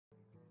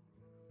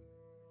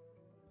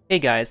Hey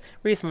guys,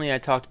 recently I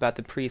talked about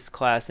the priest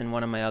class in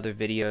one of my other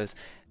videos,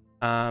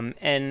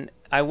 and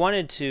I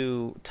wanted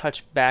to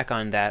touch back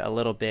on that a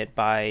little bit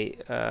by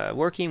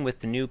working with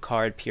the new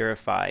card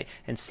Purify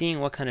and seeing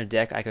what kind of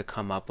deck I could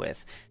come up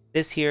with.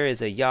 This here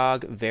is a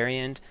Yogg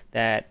variant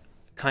that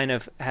kind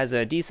of has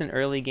a decent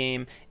early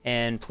game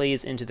and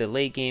plays into the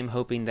late game,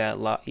 hoping that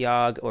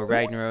Yogg or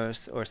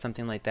Ragnaros or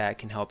something like that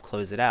can help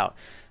close it out.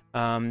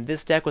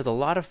 This deck was a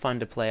lot of fun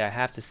to play, I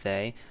have to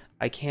say.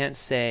 I can't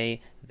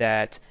say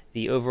that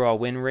the overall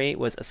win rate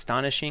was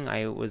astonishing.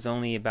 I was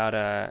only about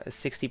a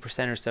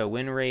 60% or so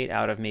win rate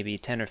out of maybe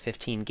 10 or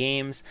 15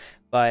 games,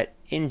 but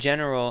in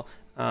general,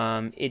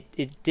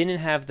 it didn't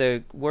have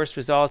the worst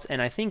results,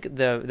 and I think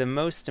the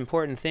most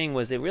important thing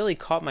was it really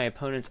caught my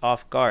opponents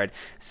off guard.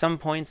 Some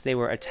points they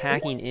were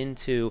attacking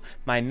into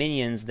my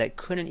minions that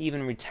couldn't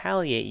even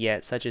retaliate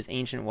yet, such as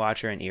Ancient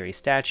Watcher and Eerie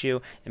Statue,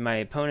 and my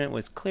opponent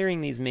was clearing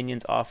these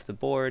minions off the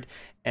board.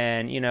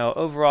 And,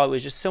 overall, it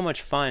was just so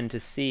much fun to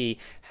see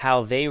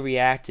how they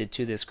reacted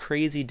to this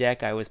crazy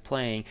deck I was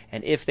playing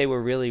and if they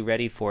were really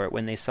ready for it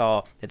when they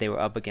saw that they were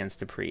up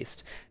against a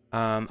priest.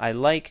 I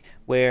like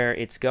where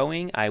it's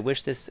going. I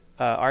wish this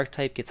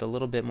archetype gets a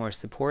little bit more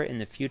support in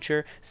the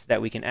future so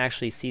that we can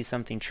actually see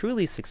something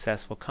truly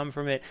successful come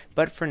from it.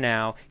 But for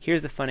now,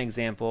 here's a fun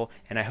example,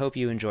 and I hope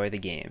you enjoy the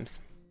games.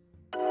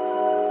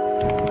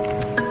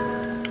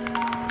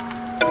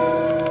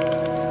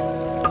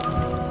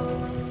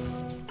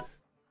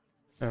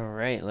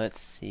 Alright,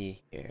 let's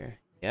see here.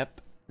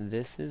 Yep,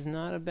 this is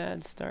not a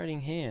bad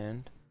starting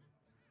hand.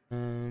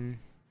 Go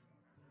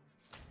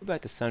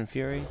back to Sun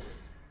Fury.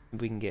 If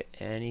we can get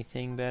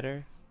anything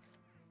better.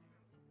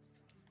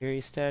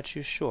 Eerie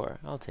Statue, sure,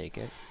 I'll take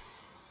it.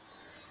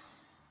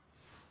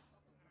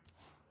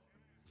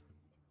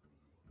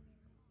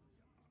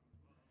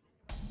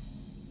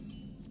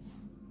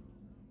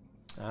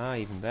 Ah,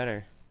 even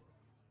better.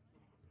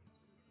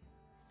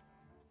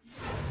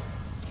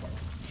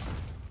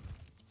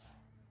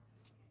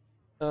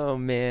 Oh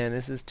man,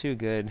 this is too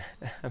good.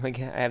 I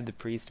have the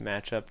priest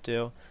matchup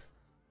too.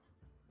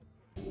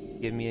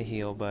 Give me a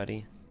heal,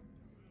 buddy.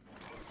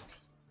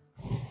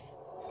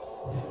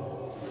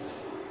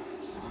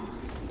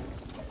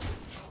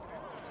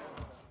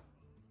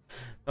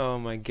 Oh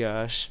my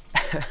gosh.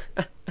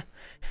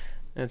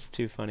 That's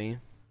too funny.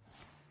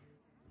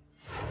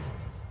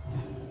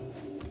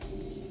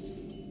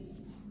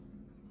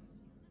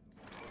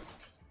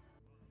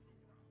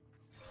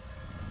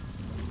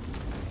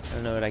 I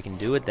don't know what I can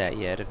do with that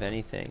yet, if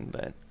anything,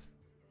 but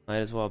might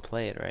as well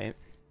play it, right?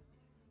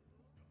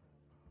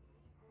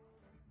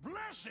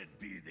 Blessed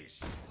be this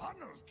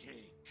funnel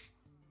cake.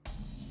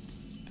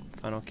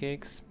 Funnel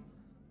cakes?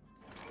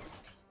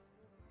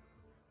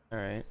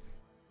 Alright.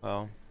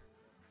 Well,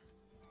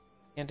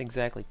 can't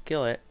exactly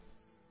kill it,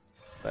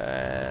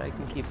 but I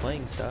can keep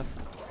playing stuff.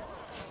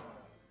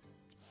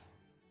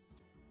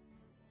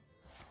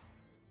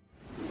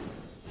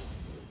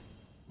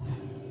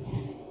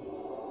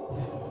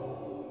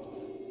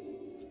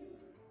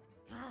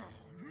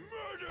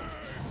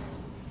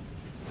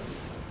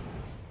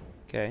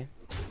 Okay.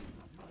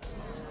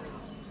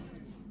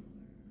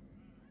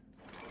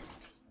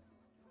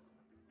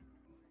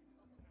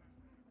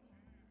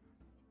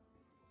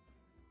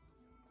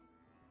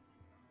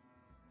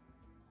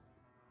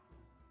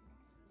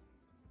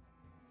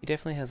 He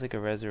definitely has like a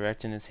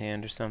resurrect in his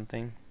hand or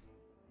something.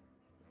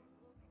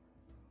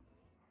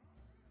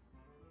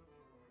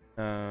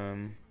 I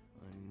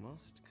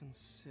must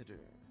consider.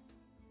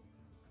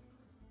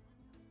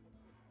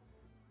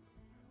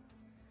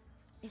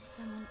 Is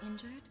someone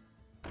injured?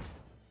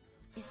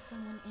 Is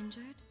someone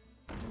injured?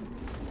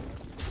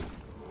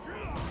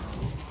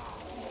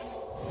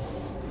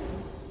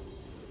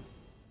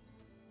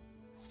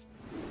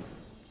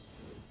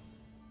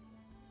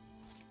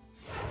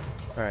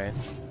 Alright.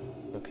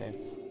 Okay.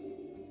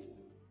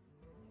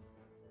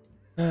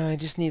 I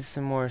just need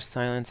some more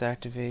silence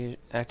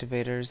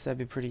activators. That'd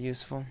be pretty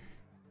useful.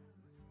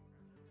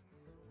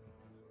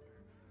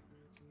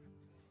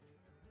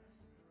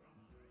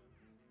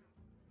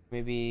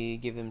 Maybe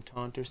give them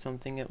taunt or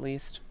something at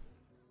least.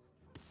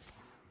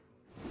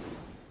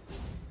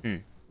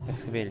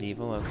 Excavated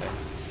evil, okay.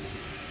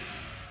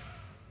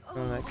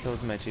 Oh, that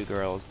kills my two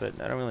girls, but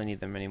I don't really need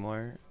them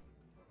anymore.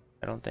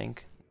 I don't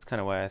think. That's kind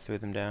of why I threw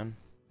them down.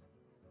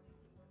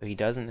 So he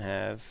doesn't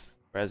have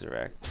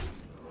resurrect,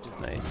 which is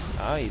nice.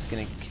 Oh, he's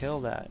gonna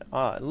kill that.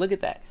 Oh, look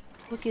at that.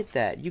 Look at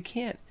that. You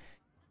can't...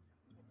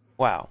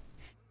 Wow.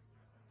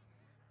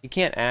 You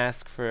can't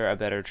ask for a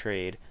better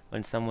trade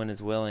when someone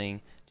is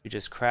willing to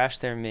just crash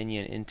their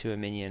minion into a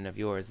minion of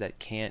yours that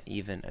can't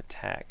even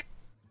attack.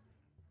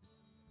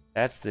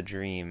 That's the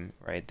dream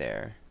right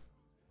there.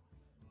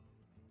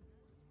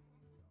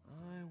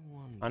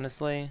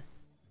 Honestly,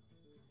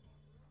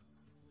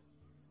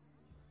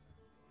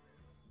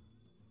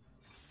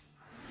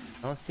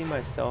 I don't see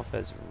myself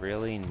as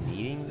really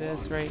needing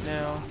this right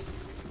now.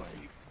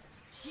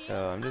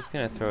 So I'm just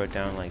gonna throw it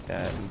down like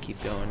that and keep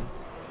going.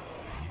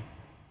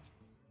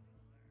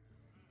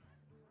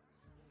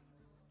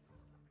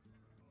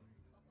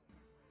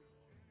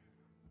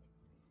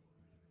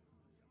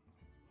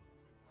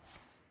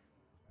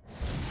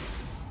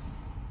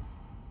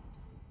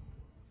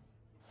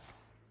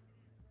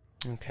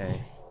 Okay.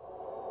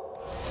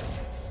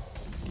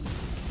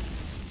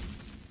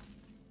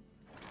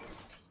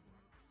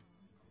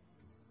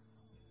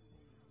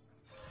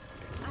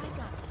 I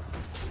got this.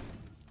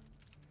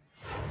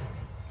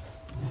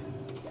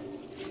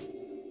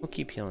 We'll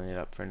keep healing it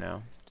up for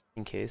now, just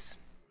in case.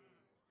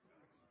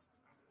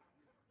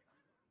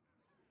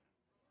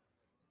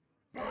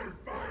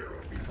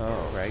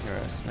 Oh,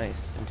 Ragnaros.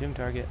 Nice. Entomb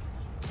target.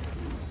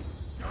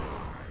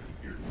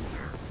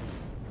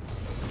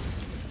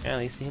 Yeah, at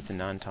least he hit the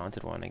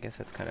non-taunted one. I guess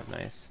that's kind of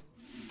nice.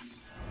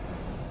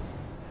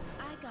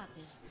 I got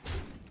this.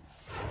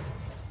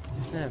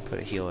 Put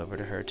a heal over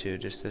to her too,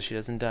 just so she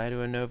doesn't die to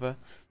a Nova.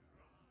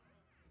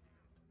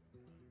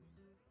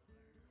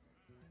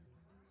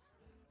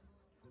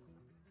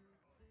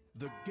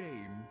 The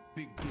game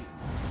begins.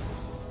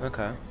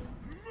 Okay.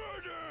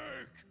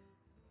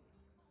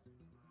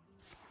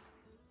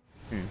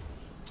 Medic!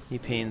 He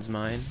pains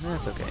mine.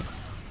 That's okay.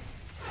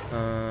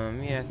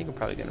 Yeah, I think I'm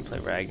probably gonna play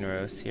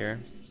Ragnaros here.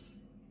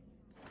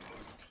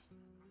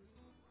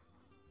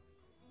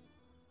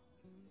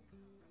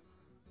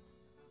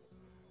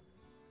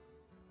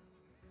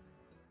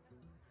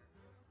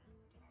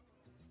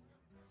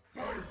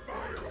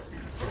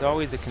 There's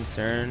always a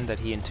concern that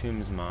he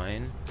entombs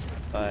mine,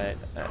 but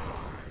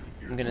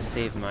I'm gonna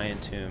save my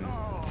entomb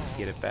to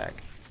get it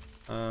back.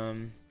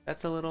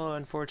 That's a little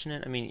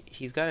unfortunate. I mean,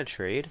 he's got a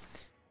trade.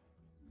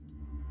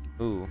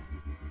 Ooh.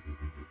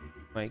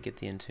 Might get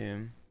the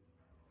entomb.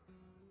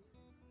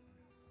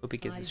 Hope he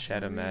gets his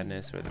Shadow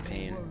Madness or the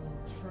Pain.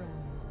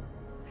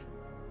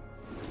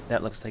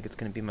 That looks like it's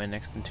gonna be my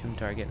next entomb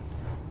target.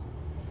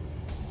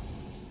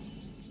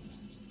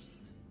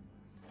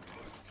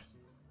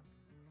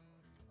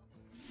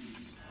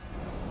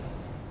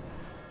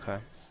 Okay.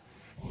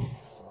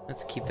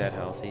 Let's keep that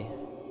healthy.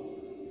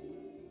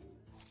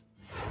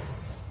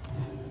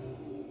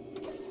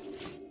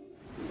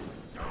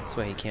 That's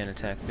why he can't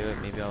attack through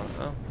it. Maybe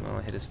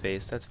I'll hit his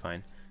face. That's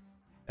fine.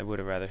 I would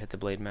have rather hit the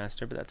Blade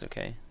Master, but that's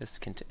okay. This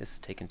is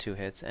taking 2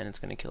 hits, and it's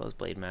going to kill his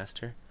Blade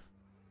Master.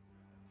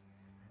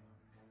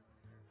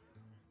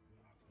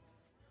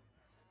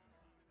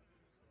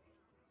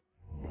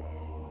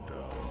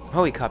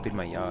 Oh, he copied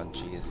my Yogg.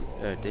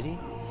 Jeez. Did he?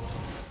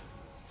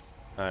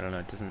 I don't know.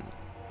 It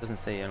doesn't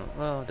say.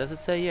 Well, does it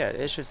say? Yeah,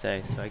 it should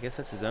say. So I guess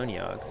that's his own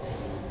Yogg.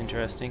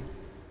 Interesting.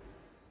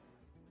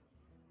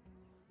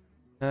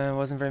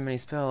 Wasn't very many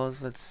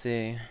spells. Let's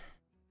see.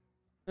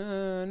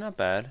 Not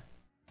bad.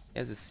 He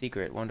has a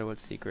secret. Wonder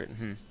what secret.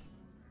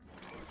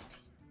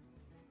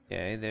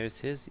 Okay, there's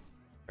his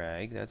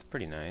frag. That's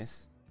pretty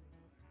nice.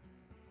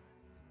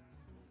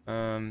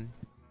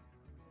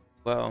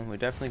 Well, we're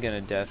definitely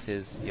gonna death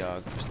his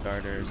Yogg for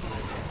starters.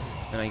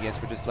 And I guess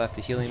we're just left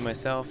to healing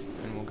myself,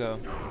 and we'll go.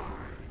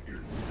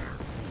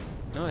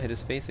 Oh, I hit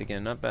his face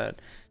again. Not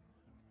bad.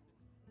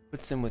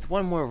 Puts him with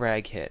one more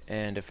rag hit,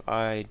 and if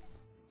I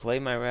play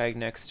my rag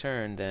next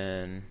turn,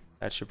 then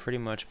that should pretty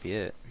much be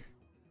it.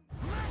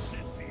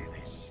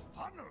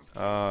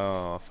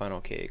 Oh,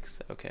 funnel cakes.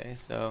 Okay,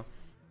 so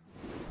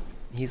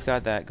he's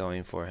got that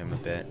going for him a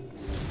bit.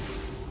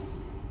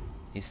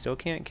 He still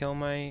can't kill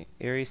my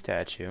eerie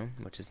statue,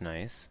 which is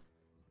nice.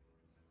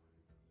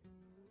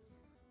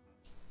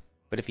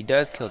 But if he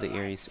does kill the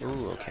eerie,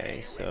 ooh,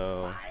 okay,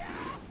 so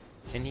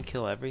can he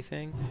kill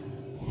everything?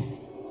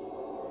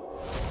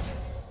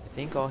 I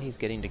think all he's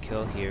getting to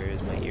kill here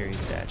is my eerie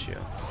statue.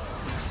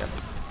 Yep.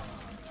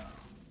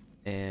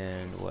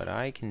 And what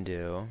I can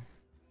do,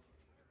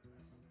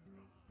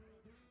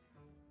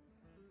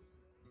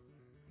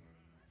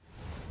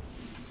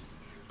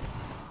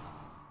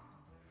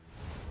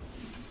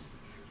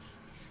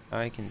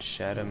 I can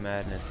Shadow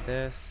Madness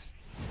this,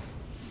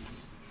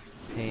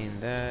 Pain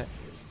that,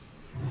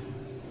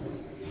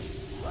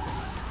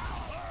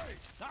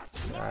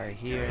 die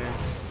here,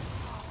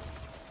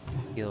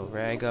 heal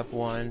Rag up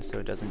 1 so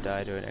it doesn't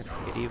die to an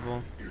Excavate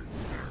Evil,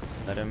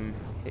 let him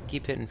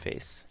keep hitting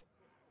face.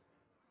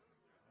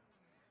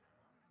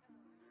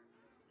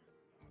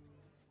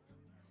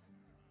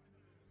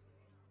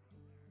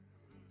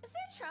 Is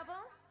there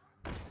trouble?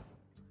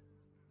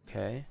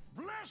 Okay.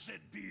 Blessed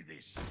be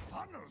this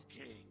funnel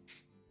cake.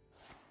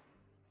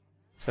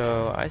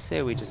 So I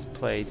say we just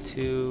play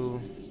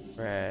 2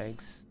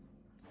 rags.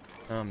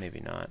 Oh, maybe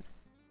not.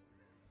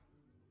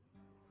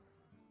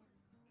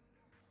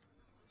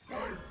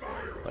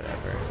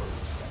 Whatever.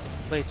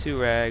 Play 2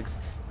 rags.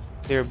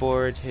 Clear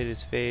board, hit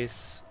his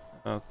face.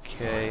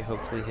 Okay,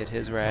 hopefully hit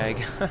his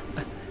rag.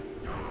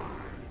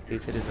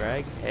 Please hit his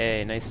rag.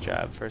 Hey, nice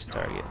job. First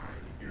target.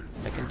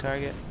 Second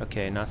target.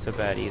 Okay, not so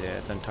bad either.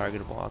 That's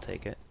untargetable. I'll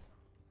take it.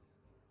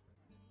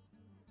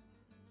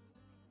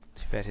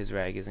 Too bad his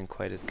rag isn't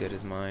quite as good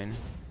as mine.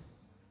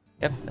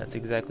 Yep, that's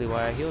exactly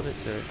why I healed it,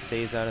 so it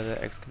stays out of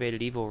the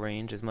Excavated Evil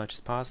range as much as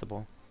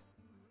possible.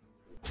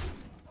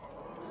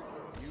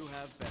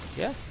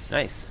 Yeah,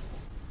 nice.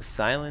 The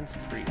Silence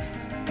Priest.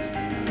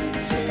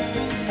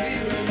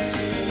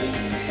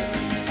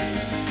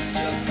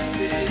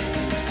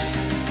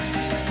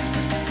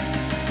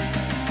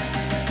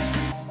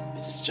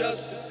 It's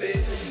just a fit.